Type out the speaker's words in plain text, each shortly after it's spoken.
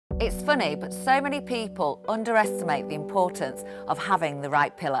It's funny, but so many people underestimate the importance of having the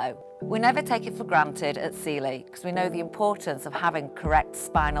right pillow. We never take it for granted at Sealy because we know the importance of having correct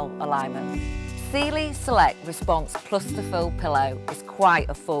spinal alignment. Sealy Select Response Clusterfill pillow is quite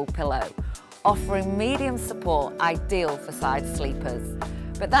a full pillow, offering medium support ideal for side sleepers.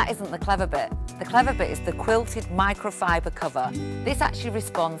 But that isn't the clever bit. The clever bit is the quilted microfibre cover. This actually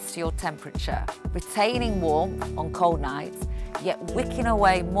responds to your temperature, retaining warmth on cold nights, yet wicking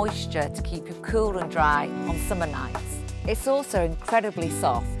away moisture to keep you cool and dry on summer nights. It's also incredibly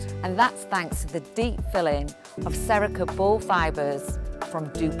soft, and that's thanks to the deep filling of Serica ball fibres from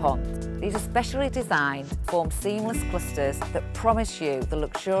DuPont. These are specially designed to form seamless clusters that promise you the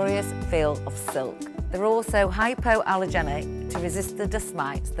luxurious feel of silk. They're also hypoallergenic to resist the dust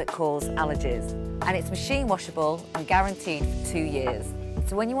mites that cause allergies. And it's machine washable and guaranteed for 2 years.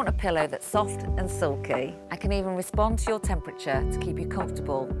 So when you want a pillow that's soft and silky and can even respond to your temperature to keep you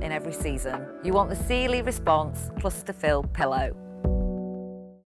comfortable in every season, you want the Sealy Response Clusterfill pillow.